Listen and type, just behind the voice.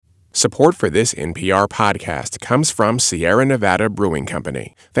Support for this NPR podcast comes from Sierra Nevada Brewing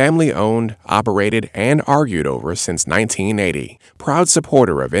Company, family-owned, operated, and argued over since 1980. Proud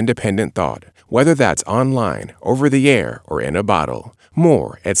supporter of independent thought, whether that's online, over the air, or in a bottle.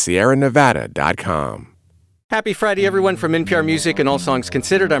 More at sierranevada.com. Happy Friday, everyone, from NPR Music and All Songs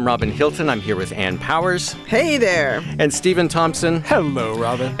Considered. I'm Robin Hilton. I'm here with Ann Powers. Hey there. And Stephen Thompson. Hello,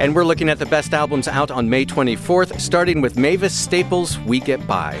 Robin. And we're looking at the best albums out on May 24th, starting with Mavis Staples' We Get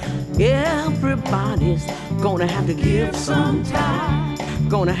By. Everybody's gonna have to give some time.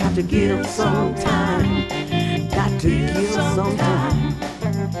 Gonna have to give some time. Got to give some time.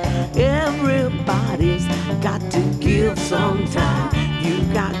 Everybody's got to give some time. You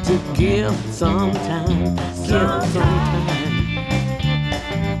got to give some time. Give some time.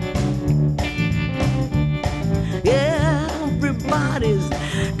 Everybody's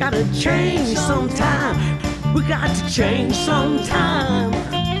got to change sometime. We got to change sometime.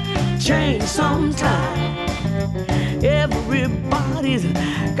 Change sometime. Everybody's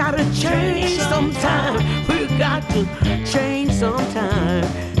got to change sometime. We got to change sometime.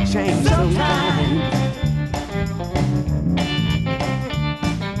 Change sometime.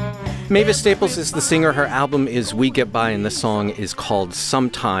 Mavis Staples is the singer. Her album is We Get By, and the song is called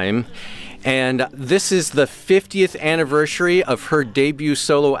Sometime. And this is the 50th anniversary of her debut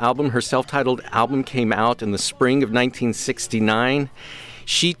solo album. Her self-titled album came out in the spring of 1969.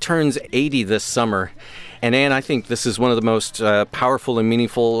 She turns 80 this summer. And Ann, I think this is one of the most powerful and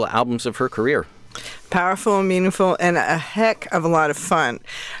meaningful albums of her career. Powerful and meaningful and a heck of a lot of fun.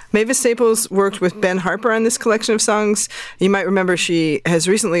 Mavis Staples worked with Ben Harper on this collection of songs. You might remember she has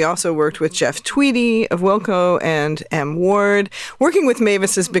recently also worked with Jeff Tweedy of Wilco and M. Ward. Working with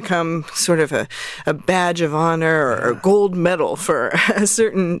Mavis has become sort of a badge of honor or a gold medal for a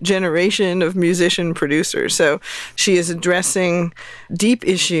certain generation of musician producers. So she is addressing deep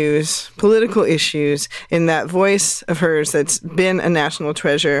issues, political issues, in that voice of hers that's been a national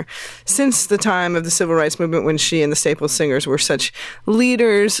treasure since the time of the Civil Rights Movement, when she and the Staples Singers were such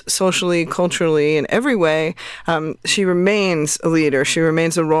leaders socially, culturally, in every way. She remains a leader. She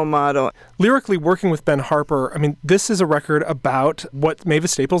remains a role model. Lyrically, working with Ben Harper, I mean, this is a record about what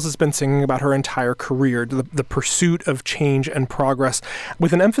Mavis Staples has been singing about her entire career, the pursuit of change and progress,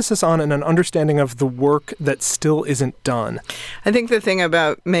 with an emphasis on and an understanding of the work that still isn't done. I think the thing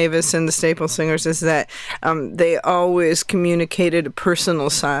about Mavis and the Staples Singers is that they always communicated a personal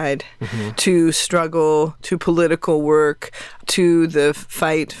side to struggle, to political work, to the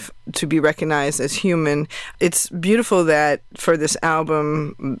fight to be recognized as human. It's beautiful that for this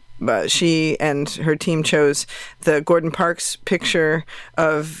album, she and her team chose the Gordon Parks picture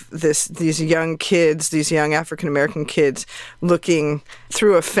of these young kids, these young African-American kids looking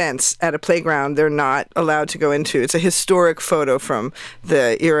through a fence at a playground they're not allowed to go into. It's a historic photo from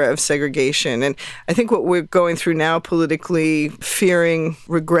the era of segregation. And I think what we're going through now politically, fearing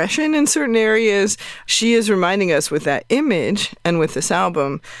regression in certain areas, she is reminding us with that image and with this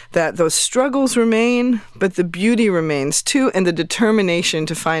album that those struggles remain, but the beauty remains too, and the determination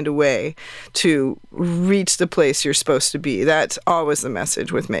to find a way to reach the place you're supposed to be. That's always the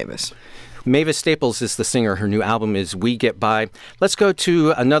message with Mavis. Mavis Staples is the singer. Her new album is We Get By. Let's go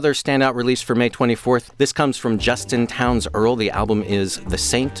to another standout release for May 24th. This comes from Justin Townes Earle. The album is The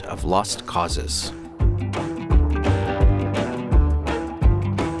Saint of Lost Causes.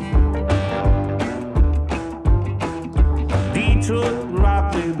 Detroit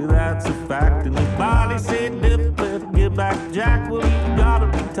rock, baby, that's a fact. And the body said, "Dip, better get back, Jack." Well, you gotta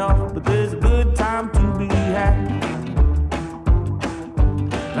be tough, but there's a good time to be had.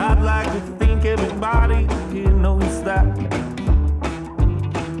 I'd like to think everybody here knows that.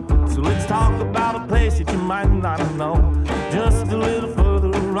 So let's talk about a place that you might not know. Just a little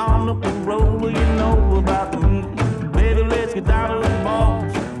further on up the road, where you know about me. Baby, let's get down to the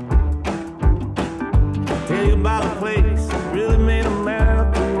balls. Tell you about a place that really made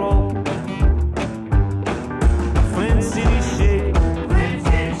America roll. Flint City shake, Flint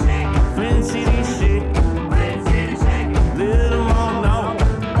City shake, Flint City shake, Flint City shake. Let them all know,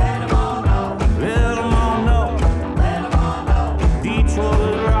 let them all know, let them all know, let them all know.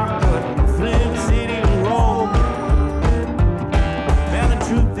 Detroit rock, Flint City roll. Now the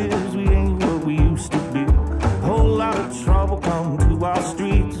truth is we ain't what we used to be. A whole lot of trouble come to our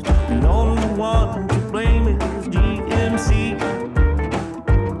streets, and only one to blame is GMC.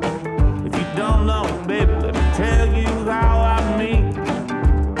 If you don't know, baby, let me tell you how I mean.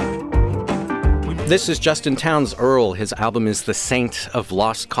 This is Justin Townes Earle. His album is The Saint of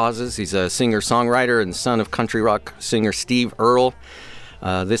Lost Causes. He's a singer-songwriter and son of country rock singer Steve Earle.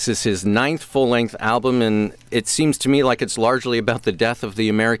 This is his 9th full-length album, and it seems to me like it's largely about the death of the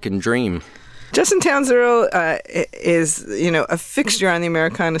American dream. Justin Townes Earle is, a fixture on the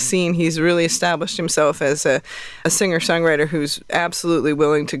Americana scene. He's really established himself as a singer-songwriter who's absolutely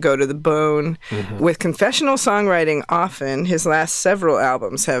willing to go to the bone. With confessional songwriting often. His last several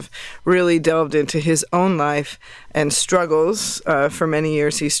albums have really delved into his own life and struggles. For many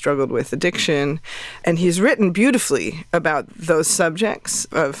years, he struggled with addiction. And he's written beautifully about those subjects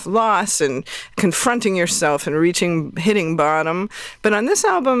of loss and confronting yourself and hitting bottom. But on this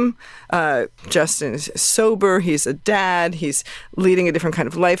album, Justin is sober, he's a dad, he's leading a different kind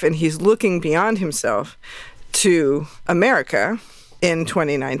of life, and he's looking beyond himself to America in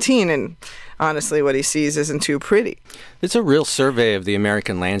 2019. And honestly, what he sees isn't too pretty. It's a real survey of the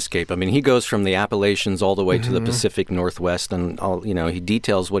American landscape. I mean, he goes from the Appalachians all the way to the Pacific Northwest, and he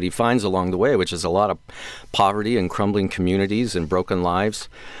details what he finds along the way, which is a lot of poverty and crumbling communities and broken lives.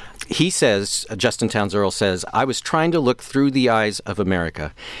 He says, Justin Townes Earle says, I was trying to look through the eyes of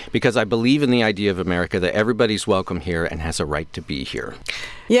America because I believe in the idea of America that everybody's welcome here and has a right to be here.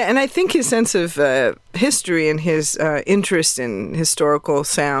 Yeah, and I think his sense of history and his interest in historical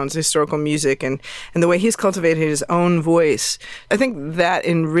sounds, historical music, and the way he's cultivated his own voice, I think that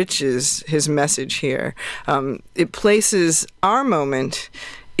enriches his message here. It places our moment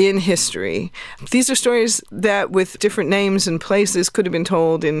in history. These are stories that, with different names and places, could have been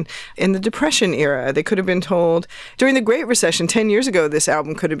told in the Depression era. They could have been told during the Great Recession. 10 years ago, this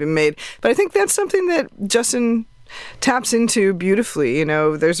album could have been made. But I think that's something that Justin taps into beautifully.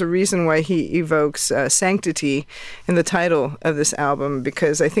 There's a reason why he evokes sanctity in the title of this album,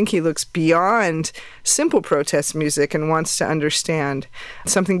 because I think he looks beyond simple protest music and wants to understand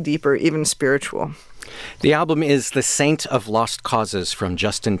something deeper, even spiritual. The album is The Saint of Lost Causes from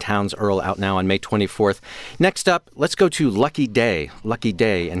Justin Townes Earle, out now on May 24th. Next up, let's go to Lucky Daye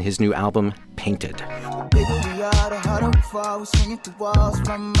and his new album, Painted. Baby, we are the harder before we swing it through walls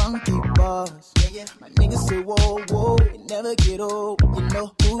from monkey bars. Yeah, my niggas say whoa, whoa, it never get old. You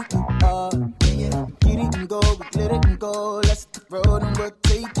know who you are. Yeah, get it and go, but let it and go. Let's hit the road and we'll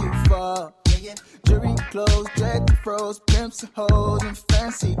take you far. Yeah, jury clothes, dread the froze, pimps and hoes and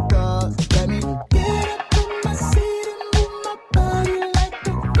fancy cars. Let me get up in my seat and move my body like a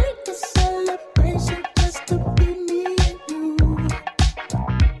freak of celebration just to be me and you.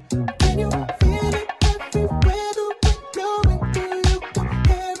 Can you feel it everywhere the wind blowing through your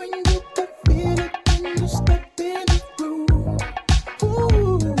hair, and you can feel it when you step in the room.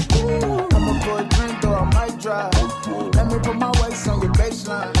 Ooh. I'm a boy drink or I might drive. Let me put my waist on your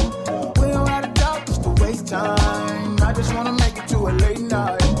baseline. Time. I just wanna make it to a late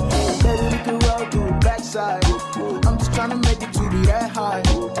night. Baby, we can roll through the backside. I'm just trying to make it to be that high.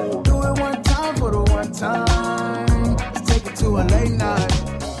 Do it one time for the one time. Let's take it to a late night.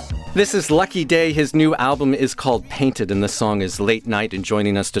 This is Lucky Daye. His new album is called Painted, and the song is Late Night. And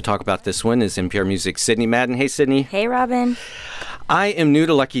joining us to talk about this one is NPR Music's Sydney Madden. Hey, Sydney. Hey, Robin. I am new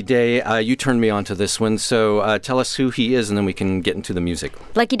to Lucky Daye. You turned me on to this one, so tell us who he is, and then we can get into the music.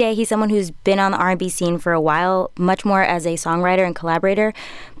 Lucky Daye, he's someone who's been on the R&B scene for a while, much more as a songwriter and collaborator,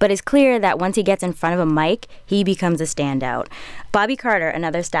 but it's clear that once he gets in front of a mic, he becomes a standout. Bobby Carter,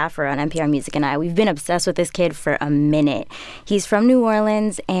 another staffer on NPR Music, and we've been obsessed with this kid for a minute. He's from New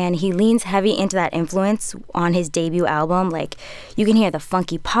Orleans, and he leans heavy into that influence on his debut album. Like, you can hear the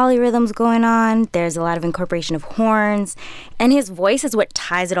funky polyrhythms going on. There's a lot of incorporation of horns, and his voice is what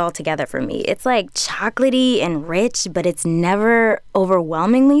ties it all together for me. It's like chocolatey and rich, but it's never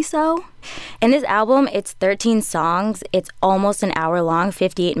overwhelmingly so. In this album, it's 13 songs. It's almost an hour long,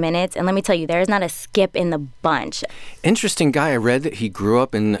 58 minutes. And let me tell you, there's not a skip in the bunch. Interesting guy. I read that he grew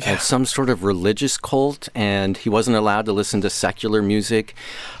up in some sort of religious cult, and he wasn't allowed to listen to secular music.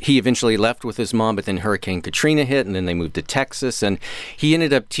 He eventually left with his mom, but then Hurricane Katrina hit, and then they moved to Texas. And he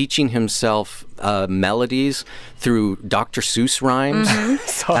ended up teaching himself melodies through Dr. Seuss rhymes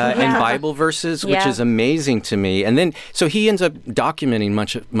and Bible verses, which is amazing to me. And then, so he ends up documenting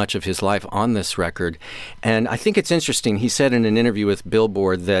much of his life on this record. And I think it's interesting. He said in an interview with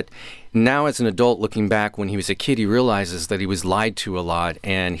Billboard that now as an adult looking back, when he was a kid, he realizes that he was lied to a lot,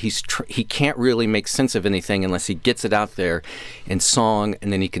 and he can't really make sense of anything unless he gets it out there in song,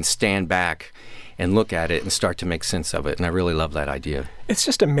 and then he can stand back and look at it and start to make sense of it. And I really love that idea. It's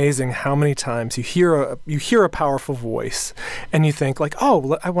just amazing how many times you hear a powerful voice and you think like,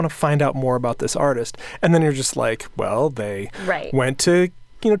 oh, I want to find out more about this artist. And then you're just like, well, they went to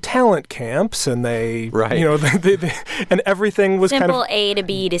talent camps, and they and everything was simple kind of A to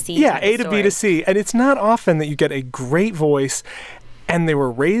B to C. Yeah, A to B to C. And it's not often that you get a great voice and they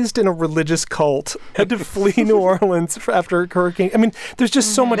were raised in a religious cult, had to flee New Orleans after hurricane. I mean, there's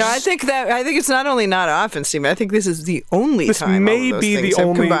just so much. No, I think it's not only not often, Steve. I think this is the only this time may all of those be things the have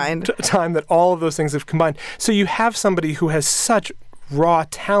only combined. time that all of those things have combined. So you have somebody who has such raw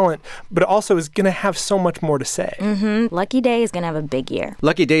talent, but also is going to have so much more to say. Mm-hmm. Lucky Daye is going to have a big year.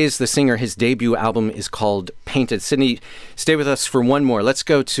 Lucky Daye is the singer. His debut album is called Painted. Sydney, stay with us for one more. Let's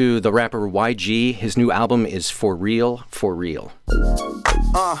go to the rapper YG. His new album is For Real, For Real.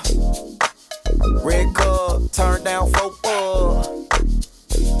 Red cup, turn down football.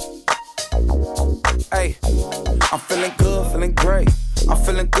 Hey, I'm feeling good, feeling great. I'm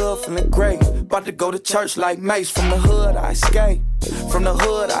feeling good, feeling great. About to go to church like Mace. From the hood, I escape. From the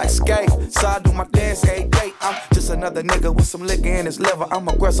hood, I escape. So I do my dance every day. I'm just another nigga with some liquor in his liver. I'm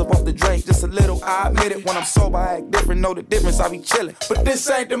aggressive off the drink, just a little. I admit it. When I'm sober, I act different. Know the difference, I be chillin'. But this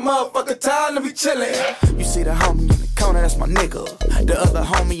ain't the motherfucker time to be chillin'. You see the homie in the corner, that's my nigga. The other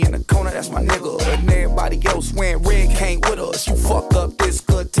homie in the corner, that's my nigga. And everybody else wearing red came with us. You fuck up this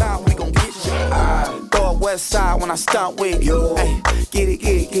good time, we gon' get you. I throw a west side when I stunt with you. Ay, get it,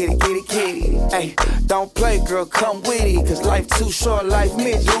 get it, get it, get it, get it. Ay, don't play, girl, come with it. Cause life too short, life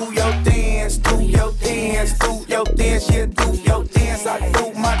mid. Do your dance, do your dance, do your dance, yeah, do your dance. I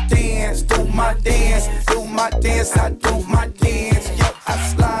do my dance, do my dance, do my dance, I do my dance. Yep, I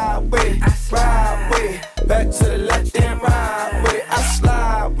slide with it, ride with it. Back to the left and ride with it. I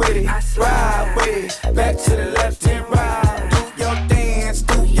slide with it, ride with it. Back to the left and ride. Do your dance,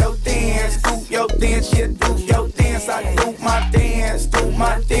 do your dance, do your dance, yeah, do your dance. I do my dance, do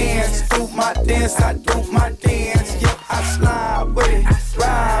my dance, do my dance, I do my dance. Yep, I slide with it,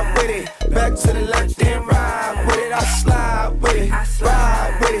 ride with it. Back to the left and ride with it. I slide with it,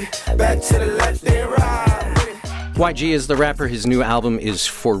 ride with it. Back to the left and ride with it. YG is the rapper. His new album is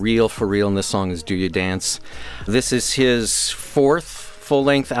For Real, and this song is Do You Dance. This is his fourth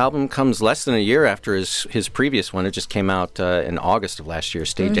full-length album, comes less than a year after his previous one. It just came out in August of last year,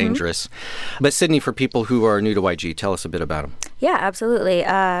 Stay Dangerous. But Sydney, for people who are new to YG, tell us a bit about him. Yeah, absolutely.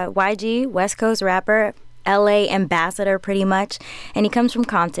 YG, West Coast rapper, LA ambassador pretty much, and he comes from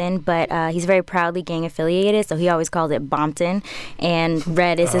Compton, but he's very proudly gang affiliated, so he always calls it Bompton, and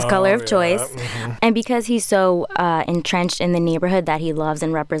red is his color of choice. And because he's so entrenched in the neighborhood that he loves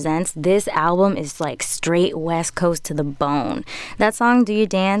and represents, this album is like straight West Coast to the bone. That song, Do You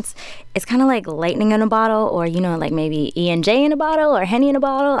Dance, it's kind of like lightning in a bottle, or like maybe E&J in a bottle, or Henny in a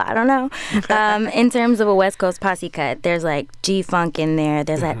bottle, I don't know. In terms of a West Coast posse cut, there's like G-Funk in there,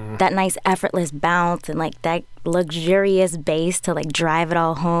 there's that nice effortless bounce, and like that luxurious bass to like drive it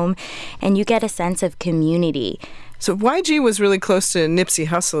all home, and you get a sense of community. So YG was really close to Nipsey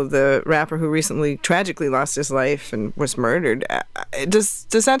Hussle, the rapper who recently tragically lost his life and was murdered. Does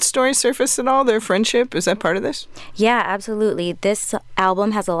that story surface at all, their friendship? Is that part of this? Yeah, absolutely. This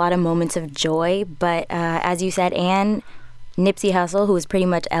album has a lot of moments of joy, but as you said, Anne, Nipsey Hussle, who was pretty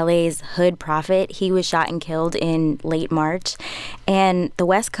much LA's hood prophet, he was shot and killed in late March. And the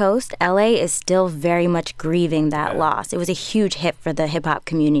West Coast, LA, is still very much grieving that loss. It was a huge hit for the hip-hop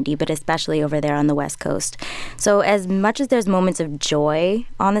community, but especially over there on the West Coast. So as much as there's moments of joy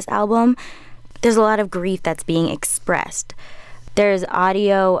on this album, there's a lot of grief that's being expressed. There's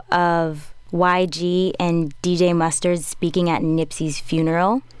audio of YG and DJ Mustard speaking at Nipsey's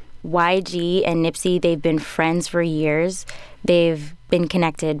funeral. YG and Nipsey, they've been friends for years. They've been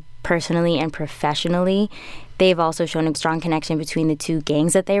connected personally and professionally. They've also shown a strong connection between the two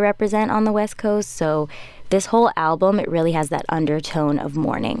gangs that they represent on the West Coast. So this whole album, it really has that undertone of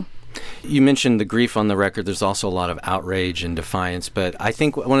mourning. You mentioned the grief on the record. There's also a lot of outrage and defiance, but I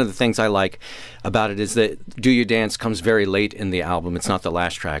think one of the things I like about it is that Do You Dance comes very late in the album. It's not the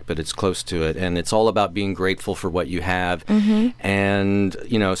last track, but it's close to it, and it's all about being grateful for what you have and,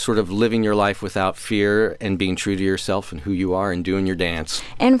 sort of living your life without fear and being true to yourself and who you are and doing your dance.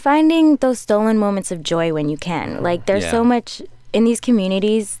 And finding those stolen moments of joy when you can. Like, there's so much... In these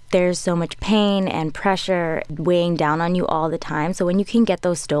communities, there's so much pain and pressure weighing down on you all the time. So when you can get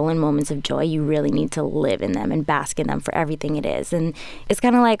those stolen moments of joy, you really need to live in them and bask in them for everything it is. And it's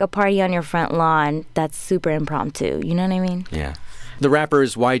kind of like a party on your front lawn that's super impromptu. You know what I mean? Yeah. The rapper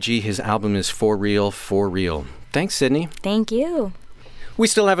is YG. His album is For Real, For Real. Thanks, Sydney. Thank you. We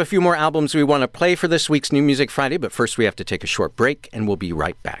still have a few more albums we want to play for this week's New Music Friday, but first we have to take a short break, and we'll be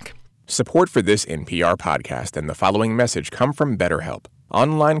right back. Support for this NPR podcast and the following message come from BetterHelp,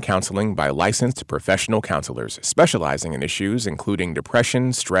 online counseling by licensed professional counselors specializing in issues including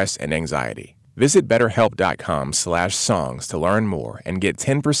depression, stress, and anxiety. Visit BetterHelp.com/songs to learn more and get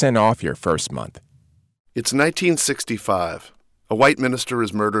 10% off your first month. It's 1965. A white minister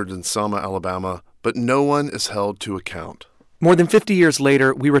is murdered in Selma, Alabama, but no one is held to account. More than 50 years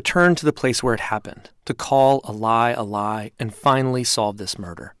later, we return to the place where it happened, to call a lie, and finally solve this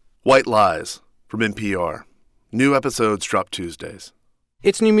murder. White Lies from NPR. New episodes drop Tuesdays.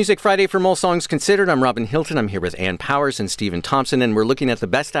 It's New Music Friday from All Songs Considered. I'm Robin Hilton. I'm here with Ann Powers and Stephen Thompson, and we're looking at the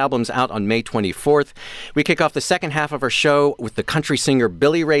best albums out on May 24th. We kick off the second half of our show with the country singer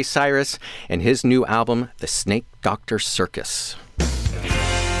Billy Ray Cyrus and his new album, The Snake Doctor Circus.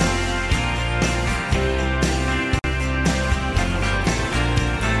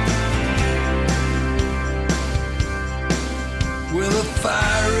 With a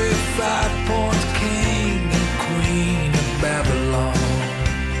fiery 5 points king and queen of Babylon,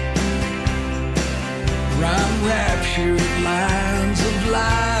 rhyme raptured lines of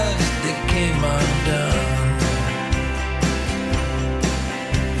lies that came undone.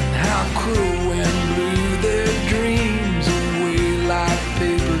 And how cruel wind blew their dreams away like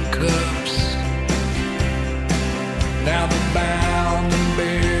paper cups. Now they're bound and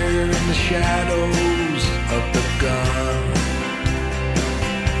bare in the shadows of the gun.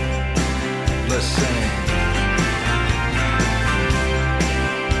 Let's sing.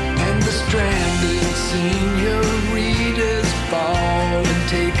 And the stranded senoritas fall and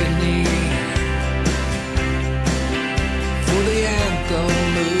take a knee for the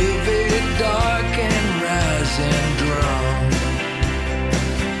anthem of a dark and rising drum,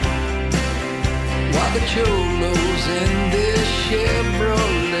 while the cholos in their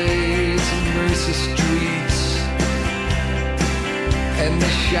Chevrolets embrace the streets, and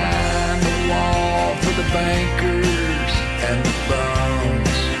they shine the wall for the bankers and the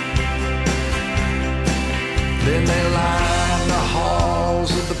bums. Then they line the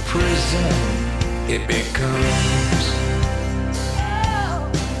halls of the prison it becomes.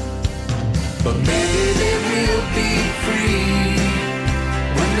 But maybe they will be free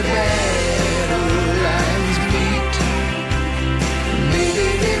when the battle lines meet. Maybe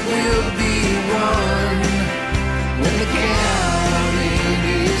they will be one when the counting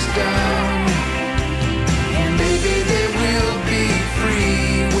is done. Maybe they will be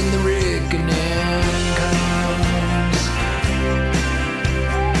free when the reckoning comes.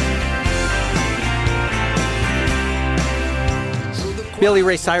 Billy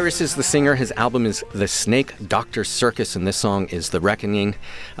Ray Cyrus is the singer. His album is The Snake Doctor Circus, and this song is The Reckoning.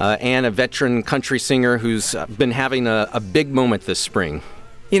 And a veteran country singer who's been having a big moment this spring.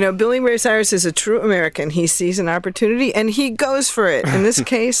 You know, Billy Ray Cyrus is a true American. He sees an opportunity and he goes for it. In this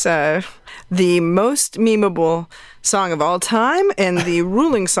case, the most memeable song of all time and the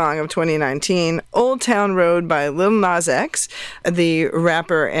ruling song of 2019, Old Town Road by Lil Nas X, the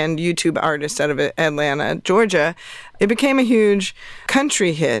rapper and YouTube artist out of Atlanta, Georgia. It became a huge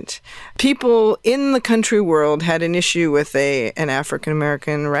country hit. People in the country world had an issue with an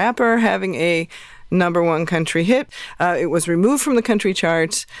African-American rapper having a #1 country hit. It was removed from the country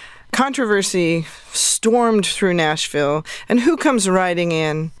charts. Controversy stormed through Nashville. And who comes riding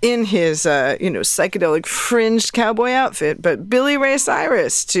in his, psychedelic fringed cowboy outfit but Billy Ray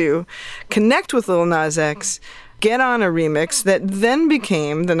Cyrus to connect with Lil Nas X, get on a remix that then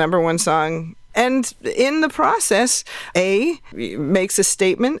became the #1 song. And in the process, makes a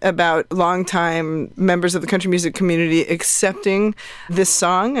statement about longtime members of the country music community accepting this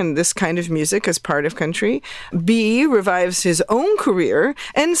song and this kind of music as part of country. B, revives his own career.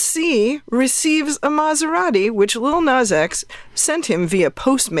 And C, receives a Maserati, which Lil Nas X sent him via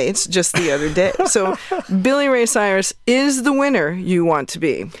Postmates just the other day. So Billy Ray Cyrus is the winner you want to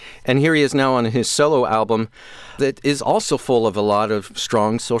be. And here he is now on his solo album that is also full of a lot of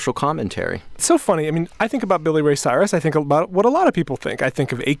strong social commentary. It's so funny. I mean, I think about Billy Ray Cyrus. I think about what a lot of people think. I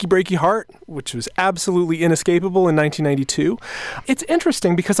think of Achy Breaky Heart, which was absolutely inescapable in 1992. It's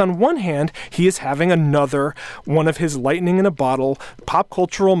interesting because on one hand, he is having another one of his lightning in a bottle pop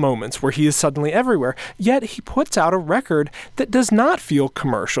cultural moments where he is suddenly everywhere. Yet he puts out a record that does not feel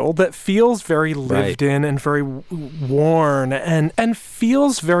commercial, that feels very lived in and very worn and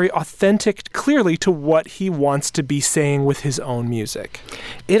feels very authentic, clearly, to what he wants to be saying with his own music.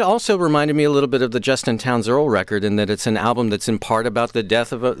 It also reminded me a little bit of the Justin Townes Earle record in that it's an album that's in part about the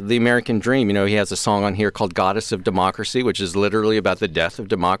death of the American dream. You know, he has a song on here called Goddess of Democracy, which is literally about the death of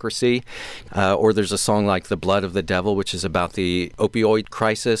democracy. Or there's a song like The Blood of the Devil, which is about the opioid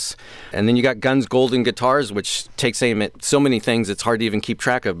crisis. And then you got Guns, Gold, and Guitars, which takes aim at so many things it's hard to even keep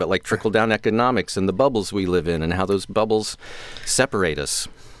track of, but like trickle-down economics and the bubbles we live in and how those bubbles separate us.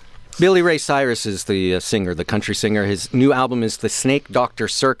 Billy Ray Cyrus is the singer, the country singer. His new album is The Snake Doctor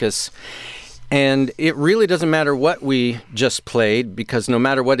Circus. And it really doesn't matter what we just played, because no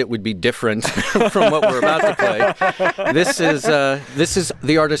matter what, it would be different from what we're about to play. This is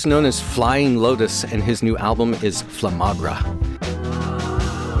the artist known as Flying Lotus, and his new album is Flamagra.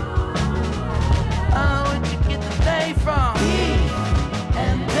 Where'd you get the day from?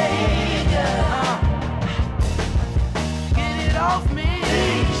 And get it off me.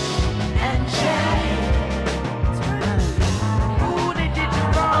 And ooh, they did you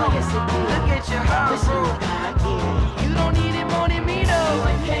wrong. Look at your house. You don't need it more than me, though.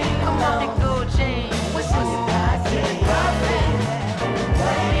 Come on, the gold chain. What's this?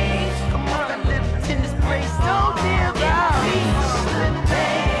 Come on, live in this place. Don't deal about.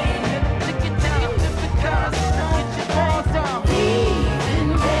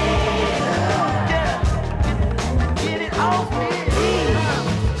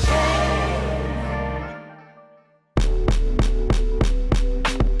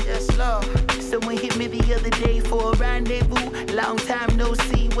 Someone hit me the other day for a rendezvous. Long time no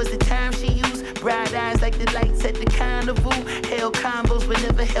see was the time she used. Bright eyes like the lights at the carnival. Held combos but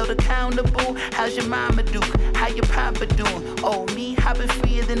never held accountable. How's your mama do? How your papa doing? Oh, me hopping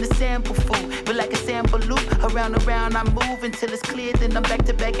freer than the sample food. But like a sample loop, around and around I move until it's clear. Then I'm back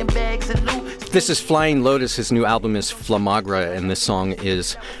to back in bags of loot. This is Flying Lotus. His new album is Flamagra, and this song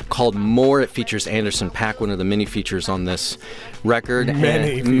is called More. It features Anderson .Paak, one of the many features on this record.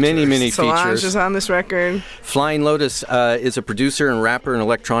 Many features. Solange is on this record. Flying Lotus is a producer and rapper and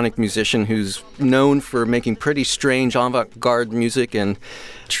electronic musician who's known for making pretty strange avant-garde music, and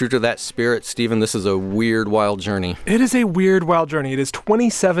true to that spirit, Stephen, this is a weird, wild journey. It is a weird, wild journey. It is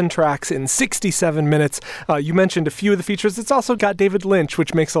 27 tracks in 67 minutes. You mentioned a few of the features. It's also got David Lynch,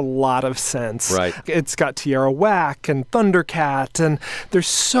 which makes a lot of sense. Right. It's got Tierra Whack and Thundercat, and there's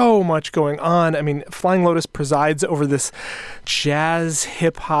so much going on. I mean, Flying Lotus presides over this jazz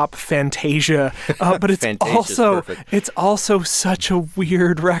hip-hop fantasia, but it's also such a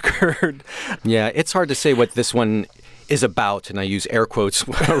weird record. Yeah, it's hard to say what this one is about, and I use air quotes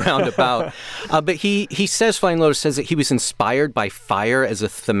around about. But he says, Flying Lotus says that he was inspired by fire as a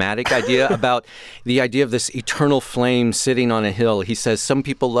thematic idea, about the idea of this eternal flame sitting on a hill. He says some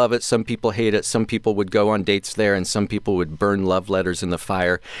people love it, some people hate it, some people would go on dates there, and some people would burn love letters in the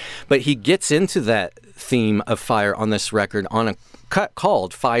fire. But he gets into that theme of fire on this record on a cut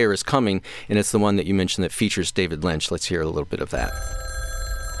called Fire Is Coming, and it's the one that you mentioned that features David Lynch. Let's hear a little bit of that.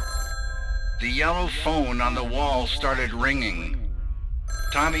 The yellow phone on the wall started ringing.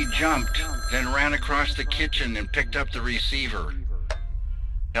 Tommy jumped, then ran across the kitchen and picked up the receiver.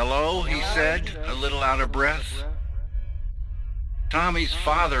 "Hello," he said, a little out of breath. Tommy's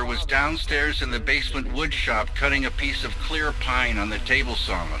father was downstairs in the basement wood shop cutting a piece of clear pine on the table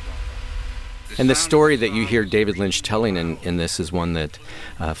saw. And the story that you hear David Lynch telling in this is one that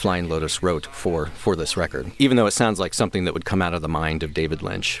Flying Lotus wrote for this record, even though it sounds like something that would come out of the mind of David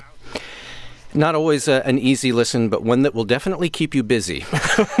Lynch. Not always an easy listen, but one that will definitely keep you busy,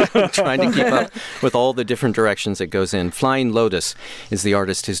 trying to keep up with all the different directions it goes in. Flying Lotus is the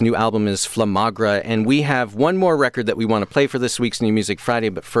artist. His new album is Flamagra, and we have one more record that we want to play for this week's New Music Friday,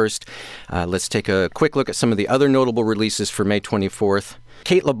 but first, let's take a quick look at some of the other notable releases for May 24th.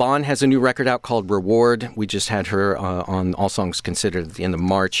 Cate Le Bon has a new record out called Reward. We just had her on All Songs Considered at the end of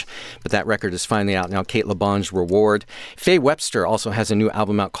March, but that record is finally out now, Cate Le Bon's Reward. Fay Webster also has a new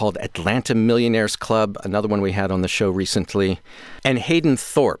album out called Atlanta Millionaires Club, another one we had on the show recently. And Hayden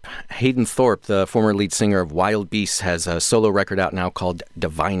Thorpe, the former lead singer of Wild Beasts, has a solo record out now called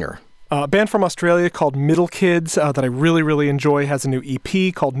Diviner. A band from Australia called Middle Kids that I really, really enjoy has a new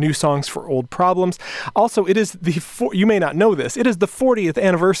EP called New Songs for Old Problems. Also, it is you may not know this, it is the 40th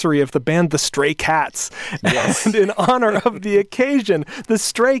anniversary of the band The Stray Cats. Yes. And in honor of the occasion, the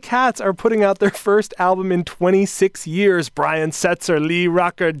Stray Cats are putting out their first album in 26 years. Brian Setzer, Lee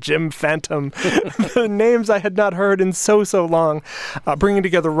Rocker, Jim Phantom. The names I had not heard in so long. Bringing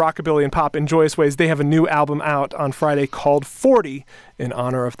together rockabilly and pop in joyous ways. They have a new album out on Friday called 40 in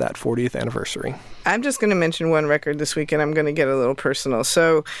honor of that 40th anniversary. I'm just going to mention one record this week, and I'm going to get a little personal.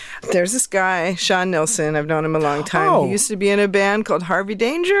 So there's this guy, Sean Nilsson. I've known him a long time. Oh. He used to be in a band called Harvey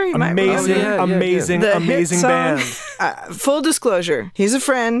Danger. You Amazing band. Full disclosure, he's a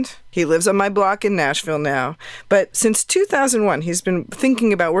friend. He lives on my block in Nashville now. But since 2001, he's been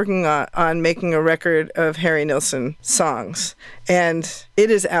thinking about working on making a record of Harry Nilsson songs. And it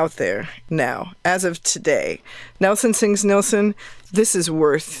is out there now, as of today. Nelson Sings Nilsson, this is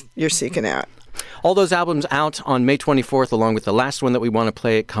worth your seeking out. All those albums out on May 24th, along with the last one that we want to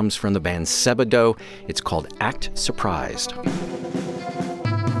play. It comes from the band Sebadoh. It's called Act Surprised. I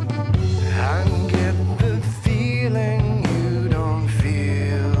get the feeling you don't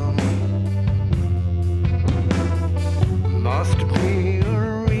feel me.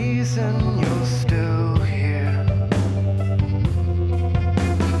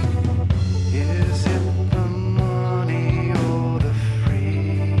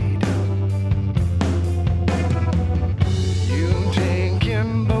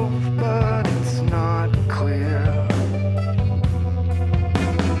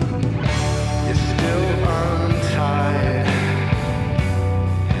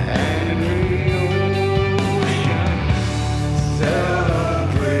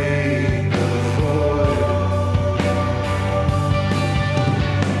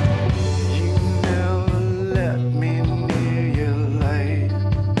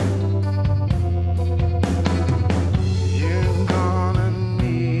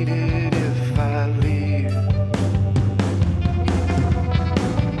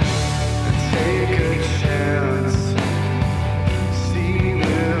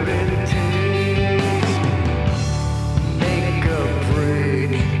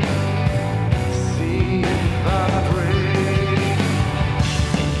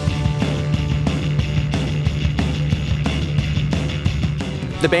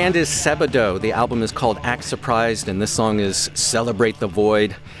 The band is Sebadoh. The album is called Act Surprised, and this song is Celebrate the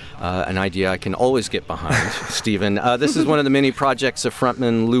Void, an idea I can always get behind, Stephen. This is one of the many projects of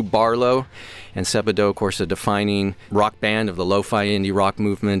frontman Lou Barlow, and Sebadoh, of course, a defining rock band of the lo-fi indie rock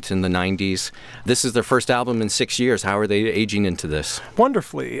movement in the 90s. This is their first album in 6 years. How are they aging into this?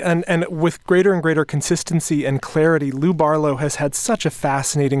 Wonderfully. And with greater and greater consistency and clarity, Lou Barlow has had such a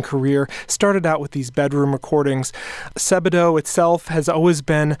fascinating career. Started out with these bedroom recordings. Sebadoh itself has always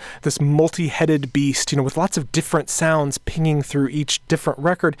been this multi-headed beast, with lots of different sounds pinging through each different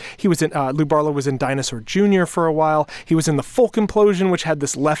record. He was in, Lou Barlow was in Dinosaur Jr. for a while. He was in The Folk Implosion, which had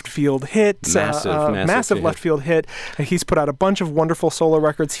this left field hit. Massive left field hit. He's put out a bunch of wonderful solo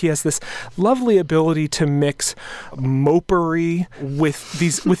records. He has this lovely ability to mix mopery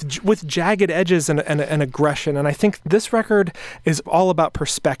with jagged edges and aggression. And I think this record is all about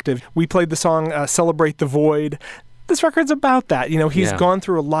perspective. We played the song Celebrate the Void. This record's about that. He's gone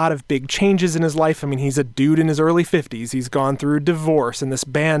through a lot of big changes in his life. I mean, he's a dude in his early 50s. He's gone through divorce, and this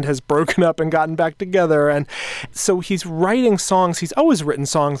band has broken up and gotten back together. And so he's writing songs. He's always written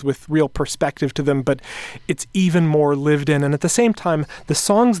songs with real perspective to them, but it's even more lived in. And at the same time, the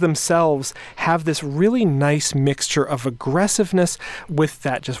songs themselves have this really nice mixture of aggressiveness with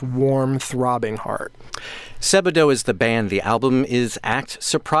that just warm, throbbing heart. Sebadoh is the band. The album is Act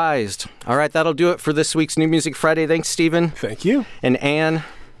Surprised. All right, that'll do it for this week's New Music Friday. Thanks, Stephen. Thank you. And Anne.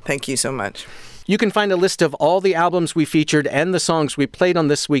 Thank you so much. You can find a list of all the albums we featured and the songs we played on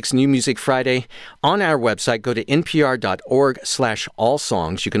this week's New Music Friday on our website. Go to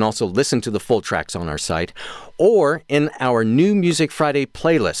npr.org/allsongs. You can also listen to the full tracks on our site or in our New Music Friday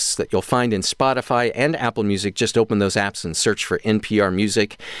playlists that you'll find in Spotify and Apple Music. Just open those apps and search for NPR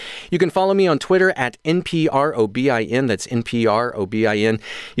Music. You can follow me on Twitter at NPROBIN. That's NPROBIN.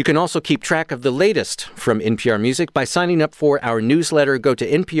 You can also keep track of the latest from NPR Music by signing up for our newsletter. Go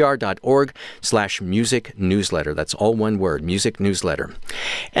to npr.org/music newsletter. That's all one word, music newsletter.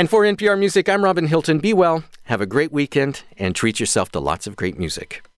 And for NPR Music, I'm Robin Hilton. Be well, have a great weekend, and treat yourself to lots of great music.